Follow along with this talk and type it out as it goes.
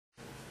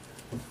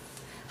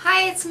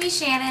Hi, it's me,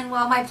 Shannon.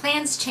 Well, my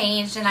plans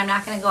changed and I'm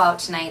not going to go out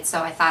tonight, so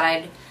I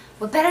thought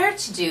what better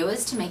to do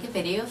is to make a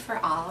video for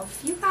all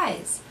of you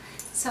guys.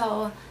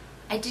 So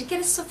I did get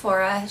a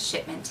Sephora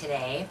shipment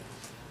today,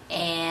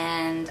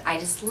 and I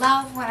just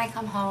love when I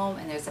come home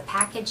and there's a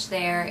package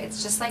there.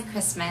 It's just like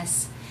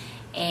Christmas,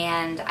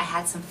 and I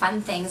had some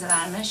fun things that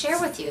I'm going to share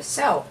with you.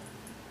 So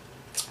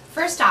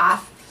first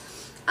off,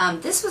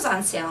 this was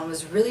on sale and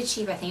was really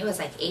cheap. I think it was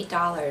like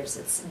 $8.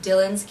 It's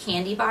Dylan's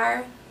Candy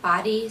Bar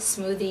Body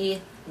Smoothie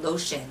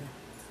Lotion.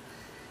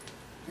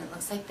 And it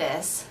looks like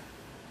this.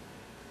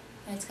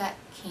 And it's got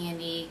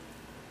candy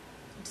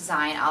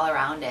design all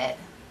around it.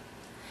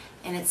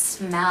 And it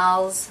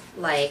smells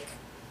like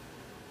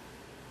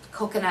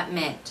coconut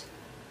mint.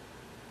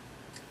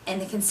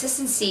 And the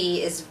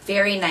consistency is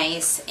very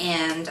nice,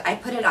 and I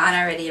put it on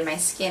already and my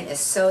skin is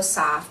so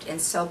soft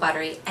and so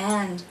buttery.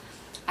 And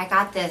I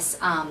got this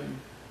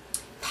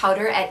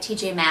powder at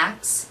TJ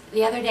Maxx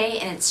the other day,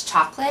 and it's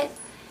chocolate,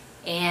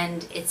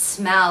 and it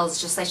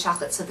smells just like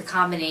chocolate. So the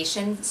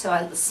combination, so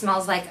it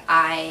smells like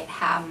I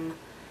am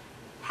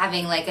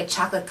having like a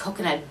chocolate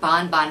coconut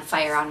bonbon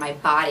fire on my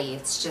body.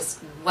 It's just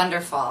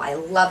wonderful. I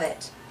love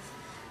it.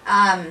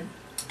 And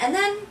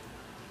then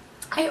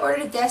I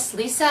ordered this.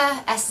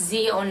 Lisa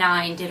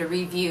SZ09 did a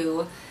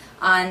review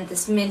on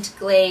this mint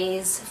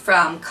glaze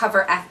from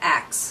Cover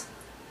FX,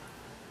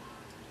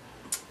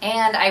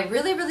 and I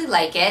really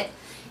like it.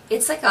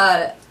 It's like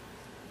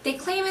they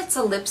claim it's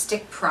a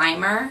lipstick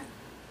primer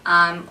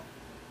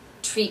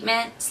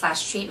treatment,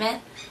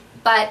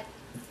 but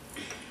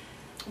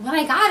when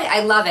I got it,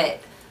 I love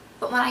it.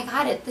 But when I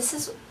got it,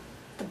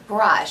 the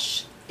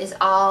brush is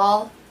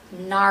all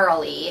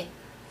gnarly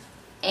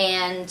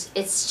and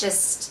it's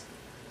just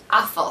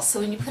awful. So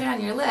when you put it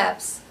on your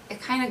lips,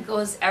 it kind of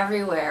goes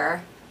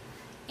everywhere,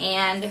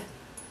 and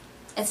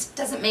it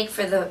doesn't make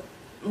for the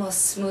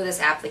most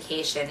smoothest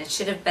application. It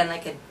should have been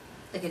like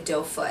a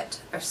doe foot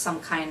or some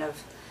kind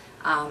of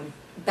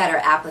better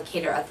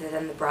applicator other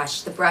than the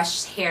brush. The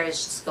brush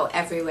hairs just go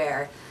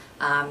everywhere.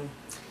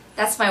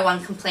 That's my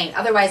one complaint.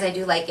 Otherwise, I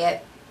do like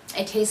it.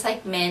 It tastes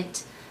like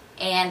mint,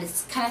 and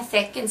it's kind of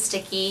thick and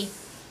sticky,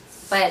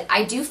 but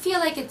I do feel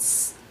like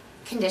it's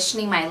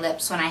conditioning my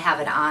lips when I have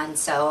it on,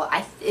 so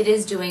it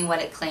is doing what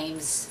it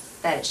claims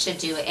that it should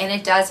do, and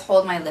it does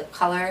hold my lip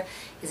color.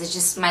 It's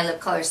just my lip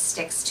color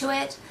sticks to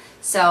it,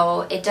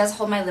 so it does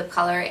hold my lip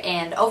color,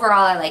 and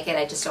overall I like it.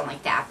 I just don't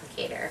like the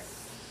applicator.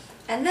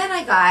 And then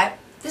I got,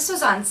 this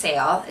was on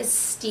sale,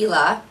 it's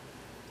Stila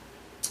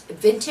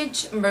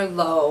Vintage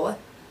Merlot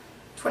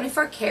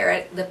 24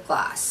 karat lip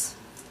gloss,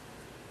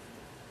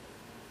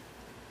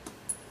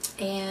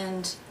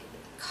 and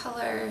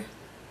color,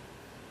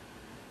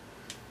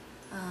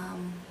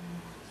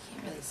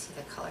 can't really see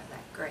the color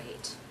that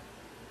great.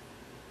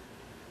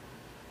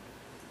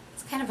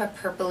 It's kind of a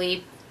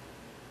purpley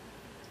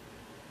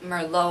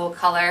Merlot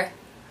color.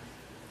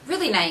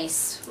 Really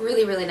nice,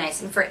 really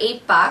nice. And for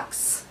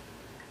 $8,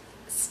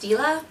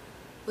 Stila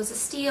was a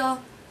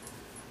steal.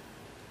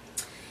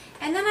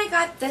 And then I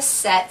got this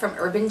set from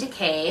Urban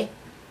Decay.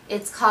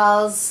 It's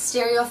called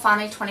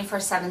Stereophonic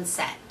 24/7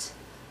 Set.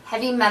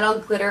 Heavy metal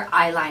glitter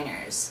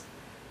eyeliners.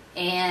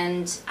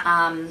 And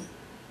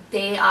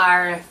they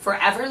are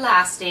forever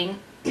lasting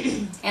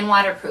and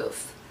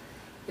waterproof.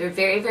 They're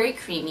very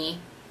creamy,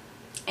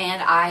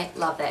 and I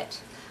love it.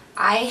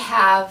 I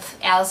have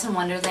Alice in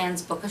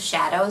Wonderland's Book of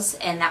Shadows,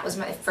 and that was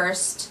my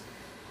first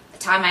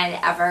time I'd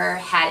ever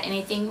had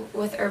anything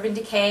with Urban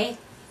Decay.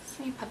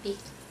 Come here, puppy.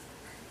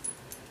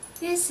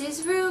 This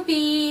is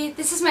Ruby.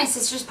 This is my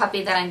sister's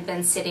puppy that I've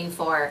been sitting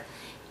for,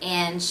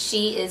 and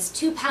she is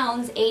 2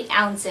 pounds 8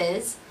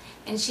 ounces,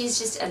 and she's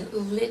just a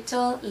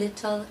little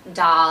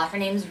doll. Her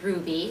name's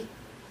Ruby.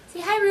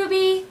 Say hi,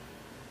 Ruby.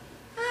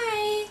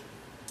 Hi.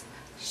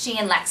 She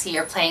and Lexi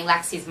are playing.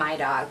 Lexi's my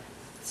dog.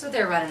 So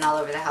they're running all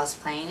over the house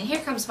playing. And here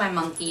comes my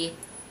monkey,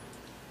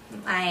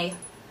 my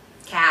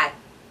cat.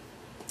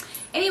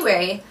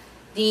 Anyway,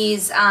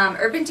 these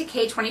Urban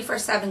Decay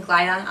 24/7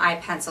 Glide On Eye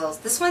Pencils.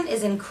 This one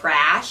is in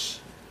Crash,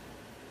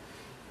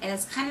 and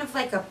it's kind of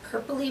like a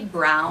purpley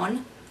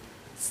brown.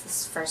 It's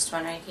this first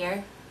one right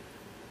here.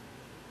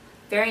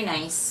 Very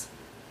nice.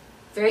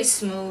 Very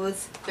smooth.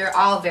 They're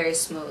all very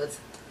smooth.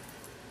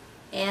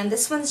 And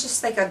this one's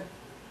just like a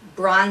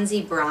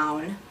bronzy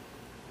brown.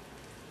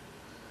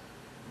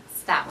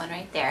 It's that one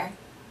right there.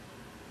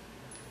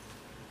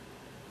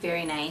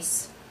 Very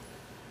nice.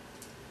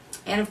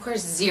 And of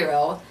course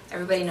Zero.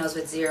 Everybody knows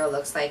what Zero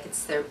looks like.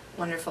 It's their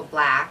wonderful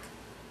black.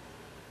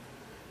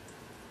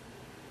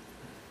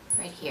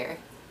 Right here.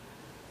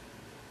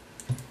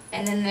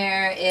 And then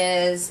there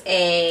is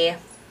a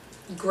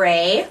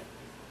gray.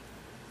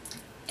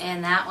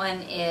 And that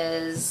one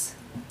is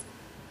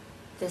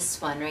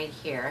this one right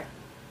here.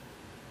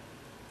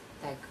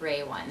 That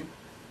gray one.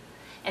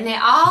 And they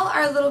all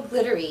are a little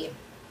glittery.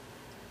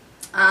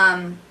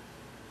 And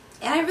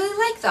I really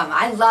like them.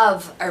 I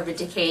love Urban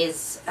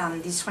Decay's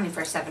these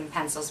 24/7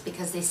 pencils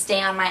because they stay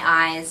on my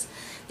eyes,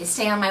 they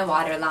stay on my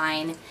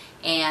waterline,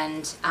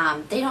 and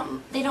they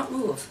don't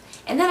move.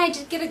 And then I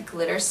did get a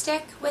glitter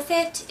stick with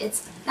it.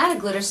 It's not a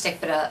glitter stick,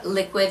 but a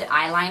liquid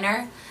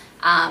eyeliner.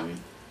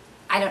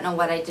 I don't know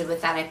what I did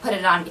with that. I put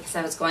it on because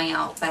I was going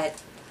out, but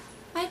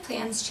my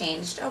plans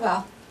changed. Oh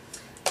well.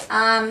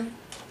 And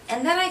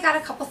then I got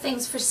a couple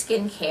things for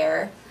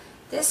skincare.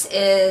 This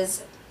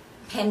is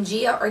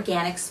Pangea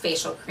Organics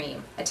Facial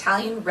Cream,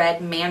 Italian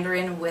Red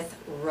Mandarin with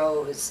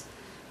Rose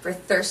for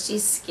thirsty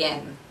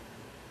skin.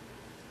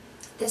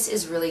 This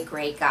is really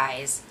great,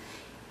 guys.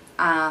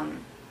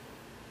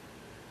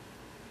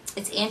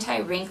 It's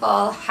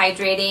anti-wrinkle,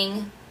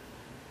 hydrating,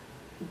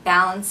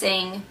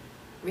 balancing,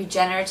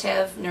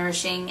 regenerative,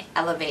 nourishing,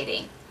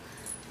 elevating.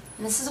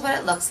 And this is what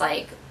it looks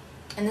like.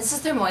 And this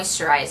is their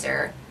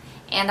moisturizer.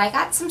 And I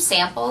got some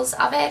samples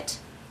of it,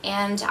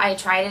 and I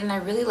tried it and I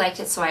really liked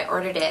it, so I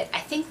ordered it.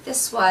 I think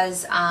this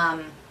was,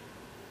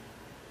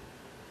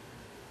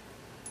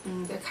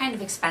 they're kind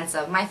of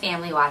expensive. My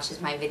family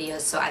watches my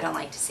videos, so I don't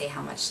like to say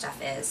how much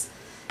stuff is,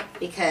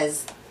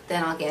 because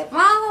then I'll get blah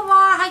blah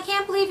blah, I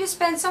can't believe you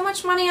spend so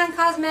much money on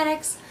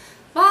cosmetics,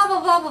 blah blah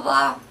blah blah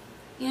blah,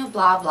 you know,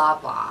 blah blah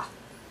blah.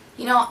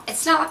 You know,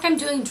 it's not like I'm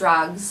doing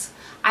drugs.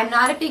 I'm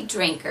not a big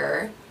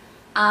drinker.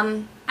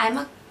 I'm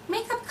a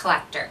makeup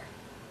collector.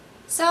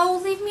 So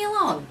leave me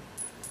alone.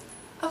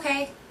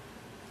 Okay.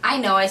 I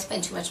know I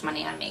spend too much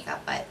money on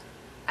makeup, but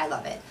I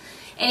love it.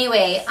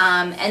 Anyway,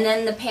 and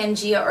then the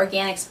Pangea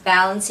Organics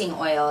Balancing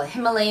Oil,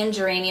 Himalayan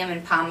Geranium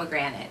and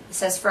Pomegranate. It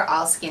says for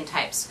all skin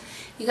types.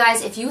 You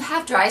guys, if you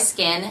have dry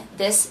skin,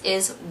 this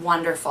is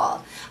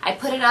wonderful. I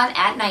put it on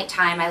at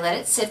nighttime. I let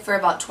it sit for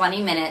about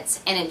 20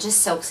 minutes, and it just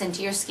soaks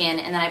into your skin,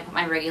 and then I put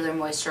my regular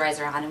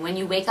moisturizer on. And when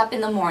you wake up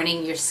in the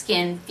morning, your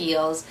skin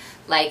feels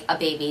like a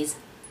baby's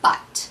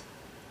butt.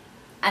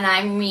 And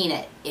I mean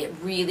it. It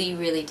really,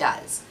 really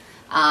does.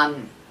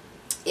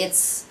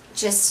 It's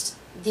just,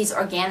 these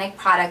organic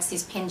products,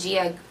 these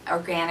Pangea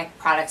organic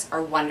products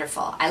are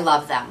wonderful. I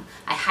love them.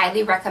 I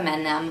highly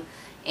recommend them.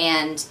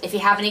 And if you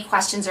have any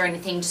questions or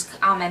anything, just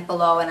comment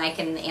below and I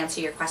can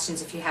answer your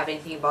questions if you have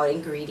anything about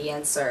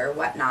ingredients or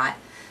whatnot.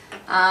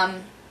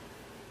 And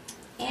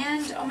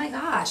oh my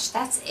gosh,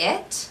 that's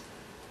it?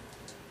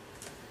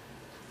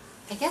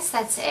 I guess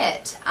that's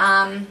it.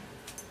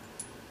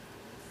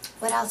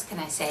 What else can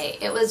I say?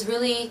 It was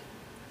really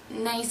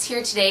nice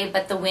here today,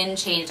 but the wind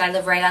changed. I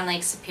live right on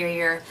Lake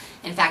Superior.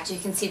 In fact, you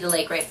can see the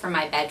lake right from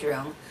my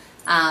bedroom.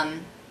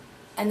 And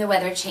the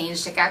weather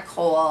changed. It got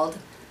cold.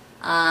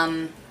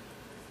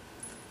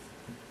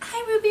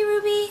 Hi, Ruby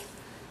Ruby.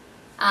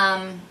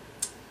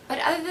 But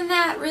other than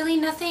that, really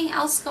nothing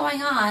else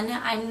going on.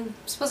 I'm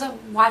supposed to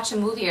watch a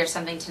movie or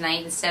something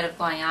tonight instead of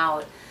going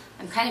out.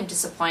 I'm kind of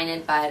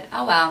disappointed, but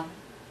oh well.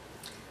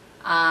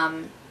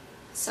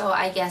 So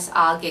I guess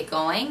I'll get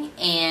going,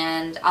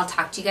 and I'll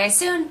talk to you guys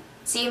soon.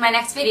 See you in my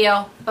next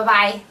video.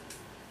 Bye-bye.